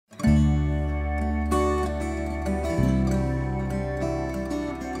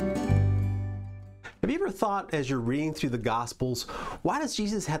Have you ever thought, as you're reading through the Gospels, why does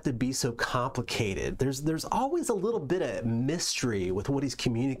Jesus have to be so complicated? There's always a little bit of mystery with what he's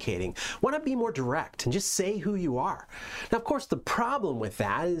communicating. Why not be more direct and just say who you are? Now, of course, the problem with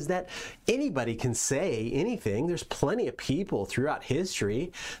that is that anybody can say anything. There's plenty of people throughout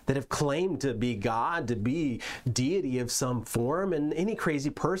history that have claimed to be God, to be deity of some form, and any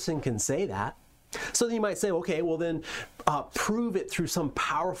crazy person can say that. So then you might say, okay, well then prove it through some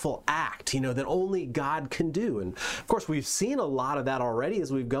powerful act, that only God can do. And of course, we've seen a lot of that already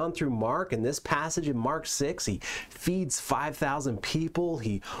as we've gone through Mark. In this passage in Mark 6, he feeds 5,000 people.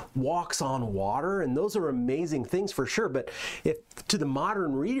 He walks on water. And those are amazing things for sure. But if to the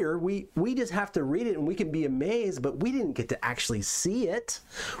modern reader, we just have to read it and we can be amazed, but we didn't get to actually see it.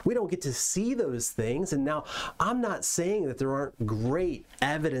 We don't get to see those things. And now I'm not saying that there aren't great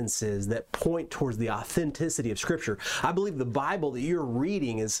evidences that point towards the authenticity of Scripture. I believe the Bible that you're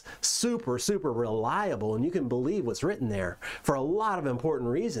reading is super, super reliable, and you can believe what's written there for a lot of important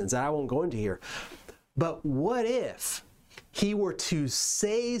reasons that I won't go into here. But what if he were to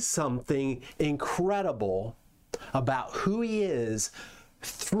say something incredible about who he is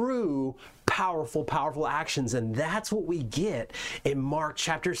through powerful actions? And that's what we get in Mark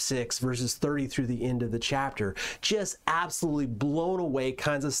chapter 6, verses 30 through the end of the chapter. Just absolutely blown away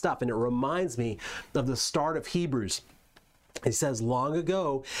kinds of stuff. And it reminds me of the start of Hebrews. It says, long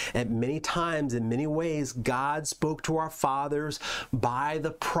ago, at many times, in many ways, God spoke to our fathers by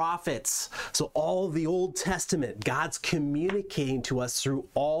the prophets. So all of the Old Testament, God's communicating to us through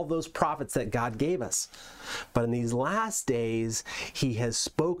all those prophets that God gave us. But in these last days, he has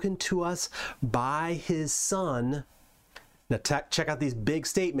spoken to us by his Son. Now check out these big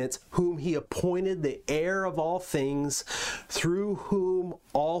statements, whom he appointed the heir of all things, through whom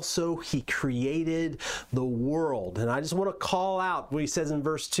also he created the world. And I just want to call out what he says in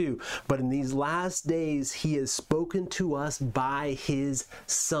verse 2, but in these last days he has spoken to us by his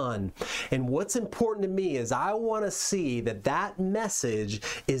Son. And what's important to me is I want to see that that message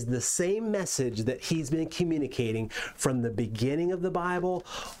is the same message that he's been communicating from the beginning of the Bible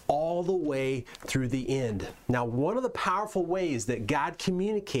all the way through the end. Now, one of the powerful ways that God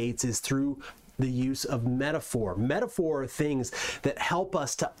communicates is through the use of metaphor. Metaphor are things that help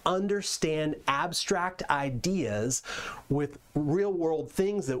us to understand abstract ideas with real world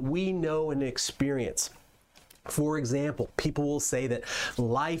things that we know and experience. For example, people will say that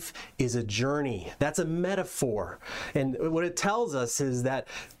life is a journey. That's a metaphor. And what it tells us is that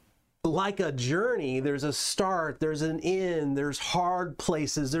like a journey, there's a start, there's an end, there's hard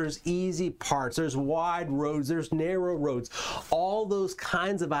places, there's easy parts, there's wide roads, there's narrow roads. All those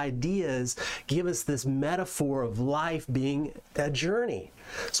kinds of ideas give us this metaphor of life being a journey.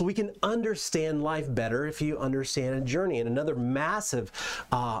 So we can understand life better if you understand a journey. And another massive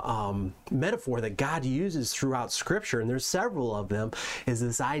metaphor that God uses throughout Scripture, and there's several of them, is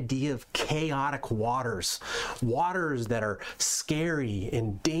this idea of chaotic waters. Waters that are scary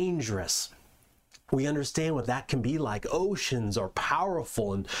and dangerous. We understand what that can be like. Oceans are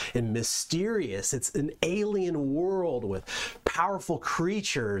powerful and mysterious. It's an alien world with powerful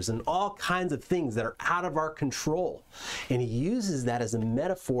creatures and all kinds of things that are out of our control. And he uses that as a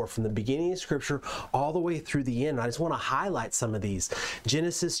metaphor from the beginning of Scripture all the way through the end. I just want to highlight some of these.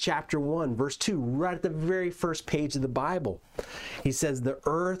 Genesis chapter 1, verse 2, right at the very first page of the Bible. He says, the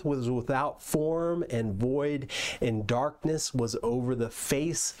earth was without form and void, and darkness was over the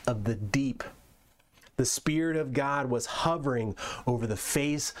face of the deep. The Spirit of God was hovering over the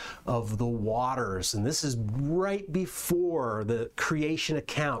face of the waters. And this is right before the creation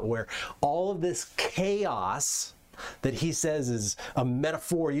account where all of this chaos that he says is a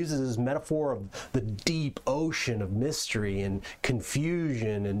metaphor, uses as metaphor of the deep ocean of mystery and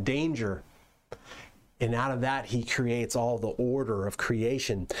confusion and danger. And out of that, he creates all the order of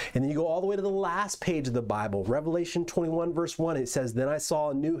creation. And then you go all the way to the last page of the Bible, Revelation 21, verse 1. It says, then I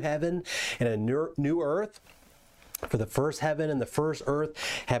saw a new heaven and a new earth. For the first heaven and the first earth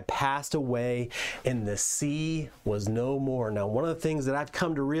had passed away, and the sea was no more. Now, one of the things that I've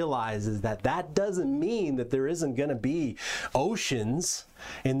come to realize is that that doesn't mean that there isn't going to be oceans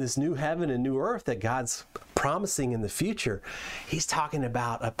in this new heaven and new earth that God's promising in the future. He's talking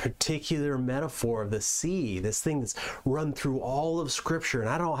about a particular metaphor of the sea, this thing that's run through all of Scripture. And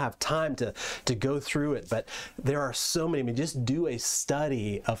I don't have time to go through it, but there are so many. I mean, just do a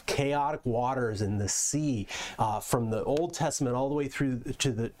study of chaotic waters in the sea from the Old Testament all the way through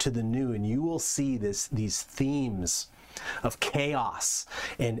to the New, and you will see these themes of chaos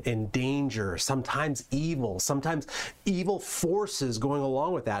and danger, sometimes evil forces going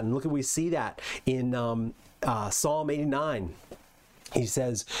along with that. And look, we see that in Psalm 89. He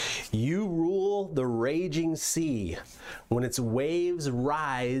says, you rule the raging sea. When its waves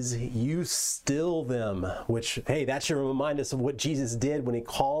rise, you still them. Which, hey, that should remind us of what Jesus did when he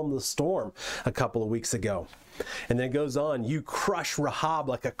calmed the storm a couple of weeks ago. And then it goes on, you crush Rahab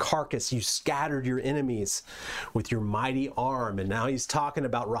like a carcass. You scattered your enemies with your mighty arm. And now he's talking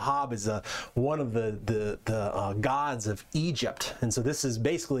about Rahab as one of the gods of Egypt. And so this is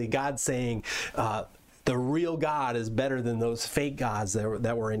basically God saying, the real God is better than those fake gods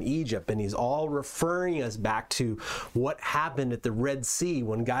that were in Egypt. And he's all referring us back to what happened at the Red Sea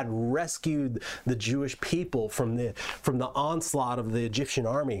when God rescued the Jewish people from the onslaught of the Egyptian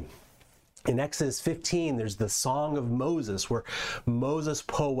army. In Exodus 15, there's the Song of Moses, where Moses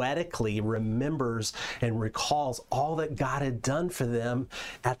poetically remembers and recalls all that God had done for them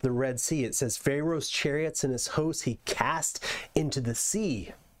at the Red Sea. It says, Pharaoh's chariots and his hosts he cast into the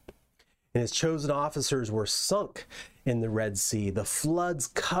sea, and his chosen officers were sunk in the Red Sea. The floods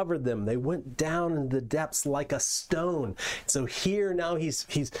covered them. They went down into the depths like a stone. So here now he's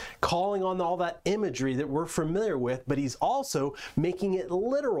calling on all that imagery that we're familiar with, but he's also making it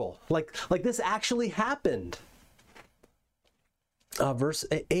literal. Like this actually happened. Verse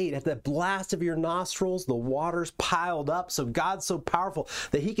 8, at the blast of your nostrils, the waters piled up. So God's so powerful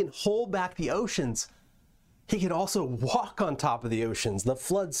that he can hold back the oceans. He could also walk on top of the oceans. The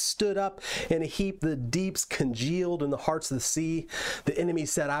floods stood up in a heap. The deeps congealed in the hearts of the sea. The enemy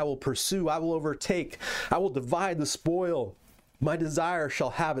said, I will pursue. I will overtake. I will divide the spoil. My desire shall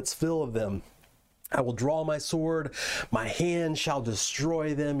have its fill of them. I will draw my sword. My hand shall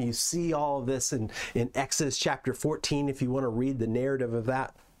destroy them. You see all of this in Exodus chapter 14 if you want to read the narrative of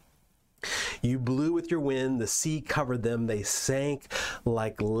that. You blew with your wind, the sea covered them, they sank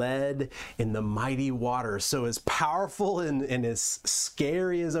like lead in the mighty waters. So as powerful and as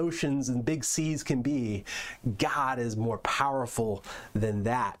scary as oceans and big seas can be, God is more powerful than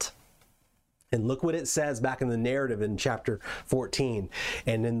that. And look what it says back in the narrative in chapter 14.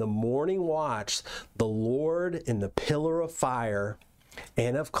 And in the morning watch, the Lord in the pillar of fire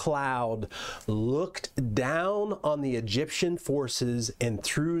and of cloud looked down on the Egyptian forces and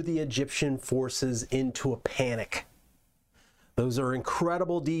threw the Egyptian forces into a panic. Those are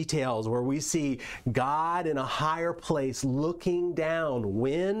incredible details where we see God in a higher place looking down.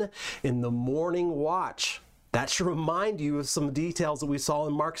 When? In the morning watch. That should remind you of some details that we saw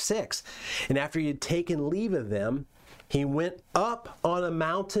in Mark 6. And after he had taken leave of them, he went up on a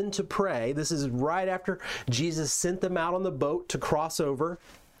mountain to pray. This is right after Jesus sent them out on the boat to cross over.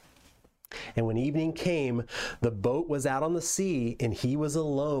 And when evening came, the boat was out on the sea, and he was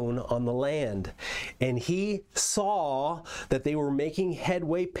alone on the land. And he saw that they were making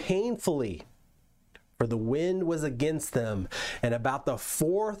headway painfully, for the wind was against them. And about the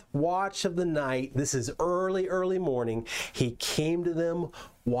fourth watch of the night, this is early, early morning, he came to them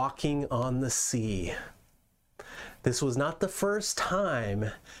walking on the sea. This was not the first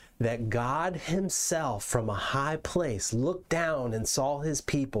time that God himself from a high place looked down and saw his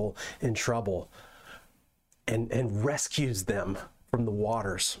people in trouble and rescues them from the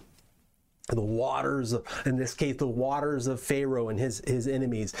waters. The waters, in this case, the waters of Pharaoh and his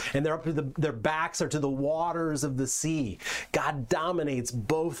enemies. And their backs are to the waters of the sea. God dominates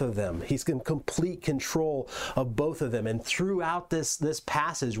both of them. He's in complete control of both of them. And throughout this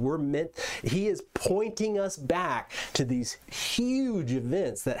passage, he is pointing us back to these huge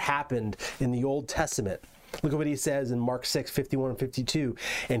events that happened in the Old Testament. Look at what he says in Mark 6, 51 and 52.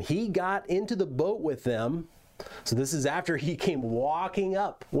 And he got into the boat with them. So this is after he came walking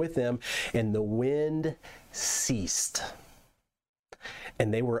up with them, and the wind ceased.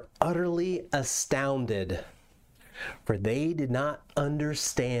 And they were utterly astounded, for they did not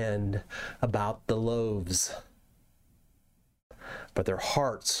understand about the loaves, but their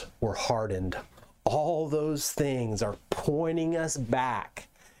hearts were hardened. All those things are pointing us back.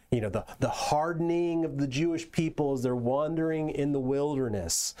 You know, the hardening of the Jewish people as they're wandering in the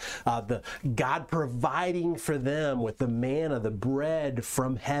wilderness, the God providing for them with the manna, the bread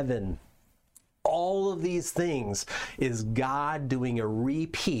from heaven. All of these things is God doing a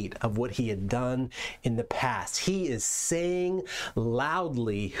repeat of what he had done in the past. He is saying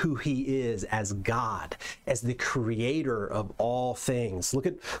loudly who he is as God, as the creator of all things. Look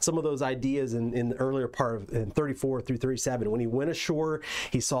at some of those ideas in the earlier part in 34 through 37. When he went ashore,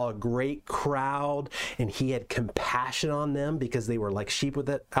 he saw a great crowd, and he had compassion on them because they were like sheep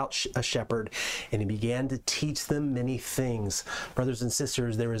without a shepherd, and he began to teach them many things. Brothers and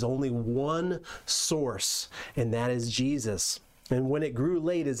sisters, there is only one source, and that is Jesus. And when it grew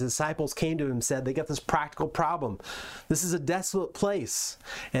late, his disciples came to him and said, they got this practical problem. This is a desolate place,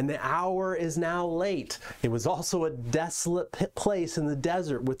 and the hour is now late. It was also a desolate place in the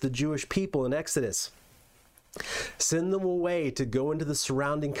desert with the Jewish people in Exodus. Send them away to go into the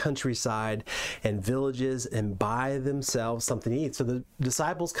surrounding countryside and villages and buy themselves something to eat. So the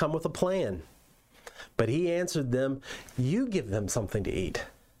disciples come with a plan. But he answered them, you give them something to eat.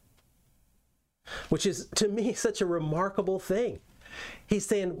 Which is, to me, such a remarkable thing. He's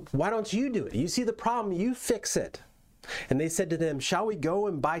saying, why don't you do it? You see the problem, you fix it. And they said to them, shall we go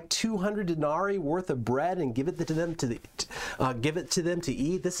and buy 200 denarii worth of bread and give it to them to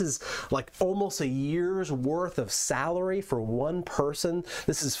eat? This is like almost a year's worth of salary for one person.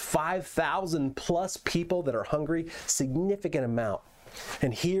 This is 5,000 plus people that are hungry, significant amount.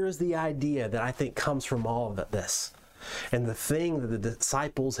 And here's the idea that I think comes from all of this. And the thing that the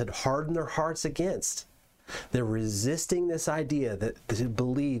disciples had hardened their hearts against. They're resisting this idea that to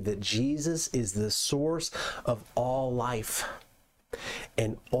believe that Jesus is the source of all life.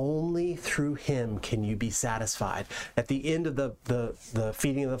 And only through him can you be satisfied. At the end of the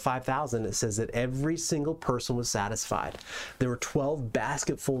feeding of the 5,000, it says that every single person was satisfied. There were 12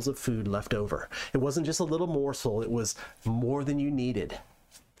 basketfuls of food left over. It wasn't just a little morsel, it was more than you needed.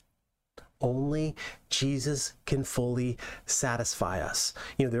 Only Jesus can fully satisfy us.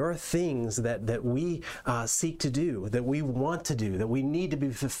 You know, there are things that we seek to do, that we want to do, that we need to be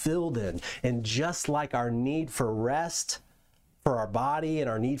fulfilled in. And just like our need for rest for our body and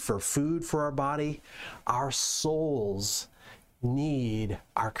our need for food for our body, our souls need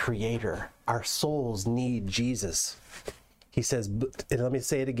our Creator. Our souls need Jesus. He says, and let me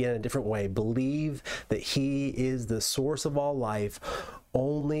say it again a different way, believe that he is the source of all life.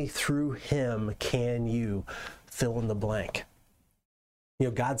 Only through him can you fill in the blank. You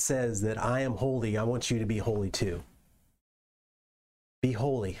know, God says that I am holy. I want you to be holy too. Be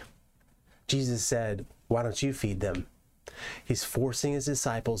holy. Jesus said, why don't you feed them? He's forcing his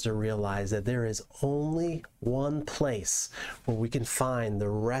disciples to realize that there is only one place where we can find the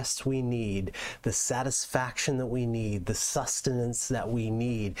rest we need, the satisfaction that we need, the sustenance that we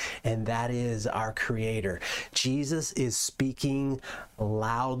need, and that is our Creator. Jesus is speaking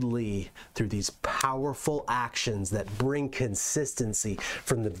loudly through these powerful actions that bring consistency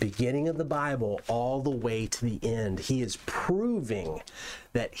from the beginning of the Bible all the way to the end. He is proving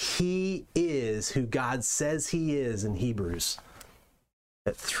that he is who God says he is in Hebrews.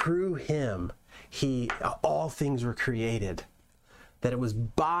 That through him, all things were created. That it was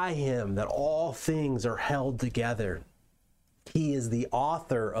by him that all things are held together. He is the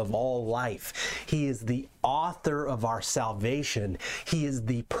author of all life. He is the author of our salvation. He is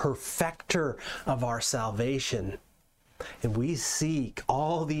the perfecter of our salvation. And we seek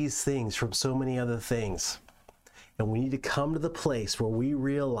all these things from so many other things. And we need to come to the place where we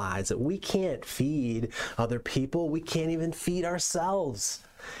realize that we can't feed other people. We can't even feed ourselves.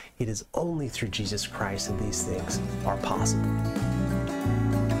 It is only through Jesus Christ that these things are possible.